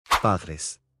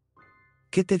Padres.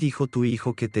 ¿Qué te dijo tu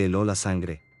hijo que te heló la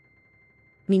sangre?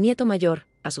 Mi nieto mayor,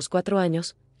 a sus 4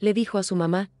 años, le dijo a su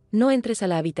mamá: no entres a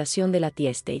la habitación de la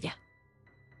tía Estella.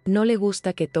 No le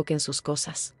gusta que toquen sus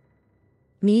cosas.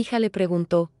 Mi hija le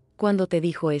preguntó: ¿cuándo te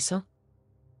dijo eso?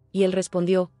 Y él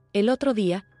respondió: el otro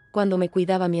día, cuando me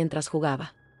cuidaba mientras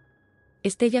jugaba.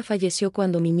 Estella falleció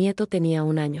cuando mi nieto tenía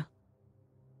 1 año.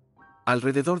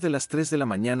 Alrededor de las 3 de la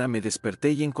mañana me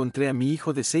desperté y encontré a mi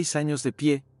hijo de 6 años de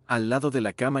pie, al lado de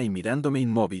la cama y mirándome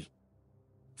inmóvil.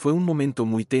 Fue un momento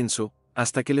muy tenso,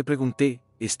 hasta que le pregunté: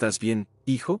 ¿estás bien,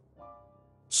 hijo?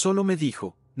 Solo me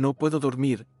dijo: no puedo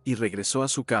dormir, y regresó a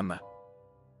su cama.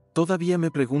 Todavía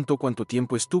me pregunto cuánto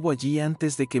tiempo estuvo allí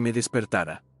antes de que me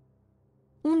despertara.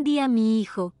 Un día mi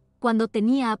hijo, cuando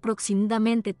tenía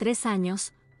aproximadamente 3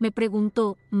 años, me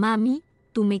preguntó: Mami,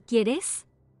 ¿tú me quieres?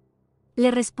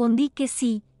 Le respondí que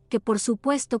sí, que por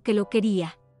supuesto que lo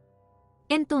quería.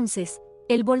 Entonces,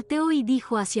 él volteó y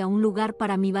dijo hacia un lugar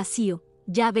para mí vacío: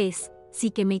 ¿ya ves,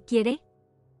 sí que me quiere?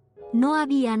 No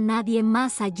había nadie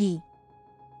más allí.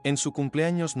 En su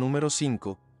cumpleaños número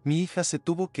 5, mi hija se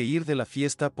tuvo que ir de la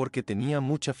fiesta porque tenía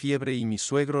mucha fiebre y mi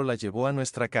suegro la llevó a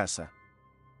nuestra casa.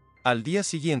 Al día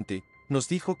siguiente, nos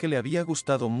dijo que le había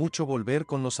gustado mucho volver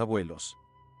con los abuelos.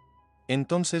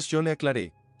 Entonces yo le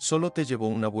aclaré: solo te llevó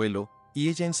un abuelo, y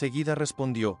ella enseguida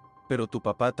respondió: pero tu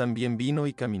papá también vino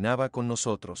y caminaba con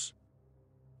nosotros.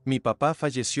 Mi papá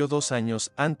falleció 2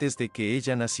 años antes de que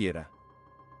ella naciera.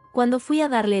 Cuando fui a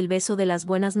darle el beso de las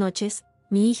buenas noches,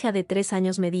 mi hija de 3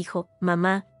 años me dijo: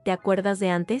 mamá, ¿te acuerdas de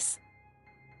antes?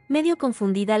 Medio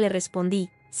confundida le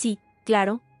respondí: sí,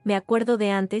 claro, me acuerdo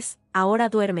de antes, ahora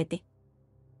duérmete.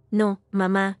 No,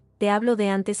 mamá, te hablo de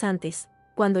antes,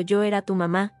 cuando yo era tu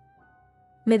mamá.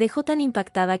 Me dejó tan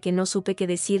impactada que no supe qué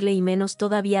decirle y menos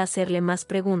todavía hacerle más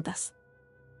preguntas.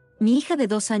 Mi hija de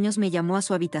 2 años me llamó a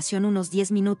su habitación unos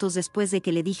 10 minutos después de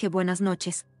que le dije buenas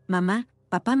noches: mamá,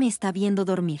 papá me está viendo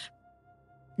dormir.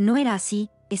 No era así,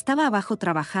 estaba abajo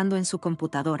trabajando en su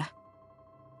computadora.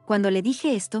 Cuando le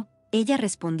dije esto, ella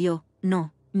respondió: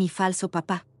 no, mi falso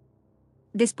papá.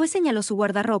 Después señaló su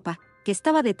guardarropa, que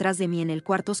estaba detrás de mí en el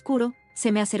cuarto oscuro,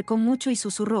 se me acercó mucho y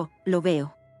susurró: lo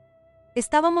veo.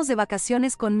 Estábamos de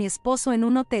vacaciones con mi esposo en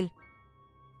un hotel.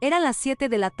 Eran las 7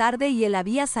 de la tarde y él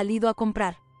había salido a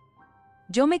comprar.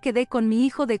 Yo me quedé con mi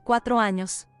hijo de 4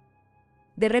 años.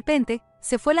 De repente,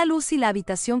 se fue la luz y la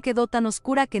habitación quedó tan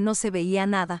oscura que no se veía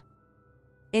nada.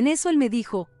 En eso él me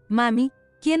dijo: mami,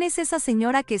 ¿quién es esa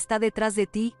señora que está detrás de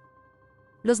ti?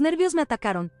 Los nervios me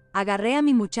atacaron, agarré a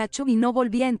mi muchacho y no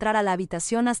volví a entrar a la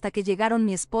habitación hasta que llegaron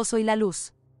mi esposo y la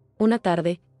luz. Una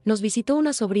tarde, nos visitó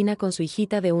una sobrina con su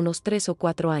hijita de unos 3 o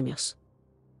 4 años.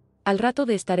 Al rato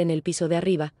de estar en el piso de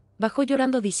arriba, bajó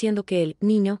llorando diciendo que el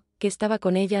niño, que estaba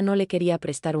con ella, no le quería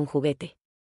prestar un juguete.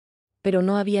 Pero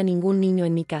no había ningún niño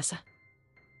en mi casa.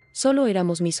 Solo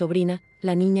éramos mi sobrina,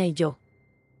 la niña y yo.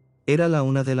 Era la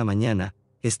 1 de la mañana,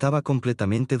 estaba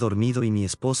completamente dormido y mi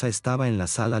esposa estaba en la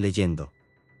sala leyendo.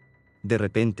 De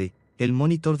repente, el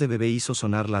monitor de bebé hizo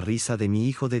sonar la risa de mi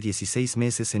hijo de 16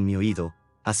 meses en mi oído,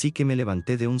 así que me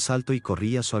levanté de un salto y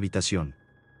corrí a su habitación.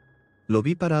 Lo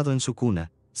vi parado en su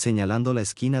cuna, señalando la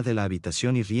esquina de la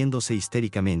habitación y riéndose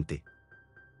histéricamente.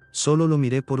 Solo lo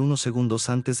miré por unos segundos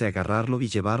antes de agarrarlo y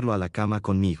llevarlo a la cama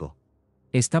conmigo.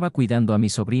 Estaba cuidando a mi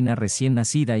sobrina recién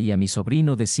nacida y a mi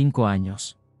sobrino de 5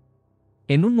 años.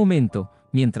 En un momento,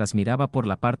 mientras miraba por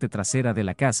la parte trasera de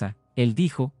la casa, él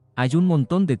dijo: hay un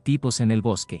montón de tipos en el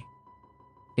bosque.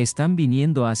 Están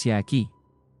viniendo hacia aquí.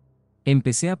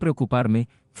 Empecé a preocuparme,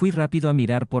 fui rápido a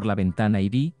mirar por la ventana y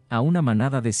vi a una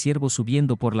manada de ciervos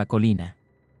subiendo por la colina.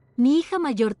 Mi hija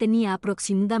mayor tenía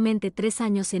aproximadamente 3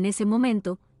 años en ese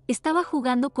momento, estaba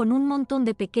jugando con un montón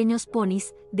de pequeños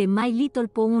ponis de My Little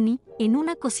Pony en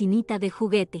una cocinita de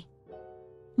juguete.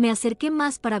 Me acerqué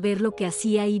más para ver lo que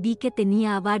hacía y vi que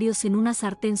tenía a varios en una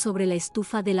sartén sobre la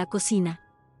estufa de la cocina.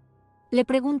 Le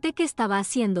pregunté qué estaba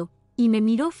haciendo, y me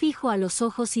miró fijo a los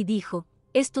ojos y dijo: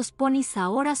 estos ponis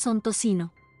ahora son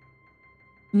tocino.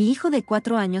 Mi hijo de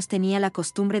 4 años tenía la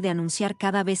costumbre de anunciar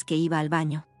cada vez que iba al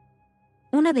baño.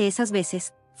 Una de esas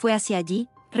veces, fue hacia allí,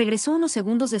 regresó unos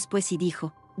segundos después y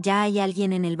dijo: ya hay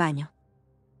alguien en el baño.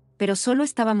 Pero solo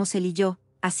estábamos él y yo,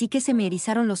 así que se me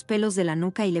erizaron los pelos de la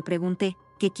nuca y le pregunté: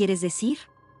 ¿qué quieres decir?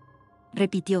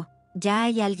 Repitió: ya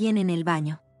hay alguien en el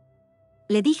baño.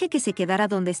 Le dije que se quedara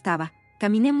donde estaba,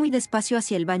 caminé muy despacio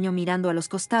hacia el baño mirando a los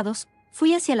costados,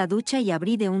 fui hacia la ducha y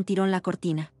abrí de un tirón la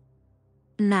cortina.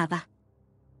 Nada.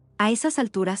 A esas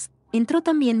alturas, entró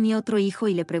también mi otro hijo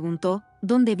y le preguntó: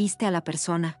 ¿dónde viste a la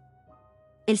persona?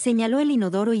 Él señaló el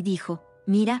inodoro y dijo: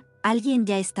 mira, alguien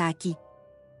ya está aquí.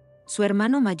 ¿Su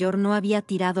hermano mayor no había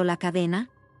tirado la cadena?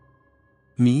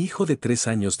 Mi hijo de 3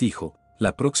 años dijo,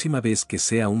 la próxima vez que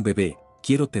sea un bebé,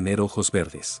 quiero tener ojos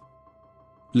verdes.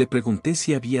 Le pregunté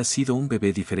si había sido un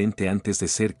bebé diferente antes de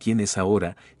ser quien es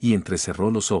ahora, y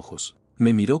entrecerró los ojos.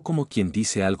 Me miró como quien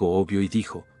dice algo obvio y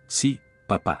dijo, sí,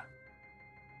 papá.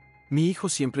 Mi hijo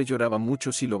siempre lloraba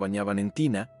mucho si lo bañaban en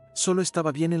tina, solo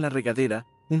estaba bien en la regadera,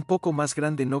 un poco más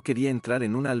grande no quería entrar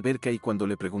en una alberca y cuando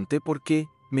le pregunté por qué,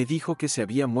 me dijo que se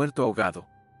había muerto ahogado.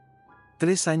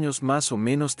 3 años más o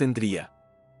menos tendría.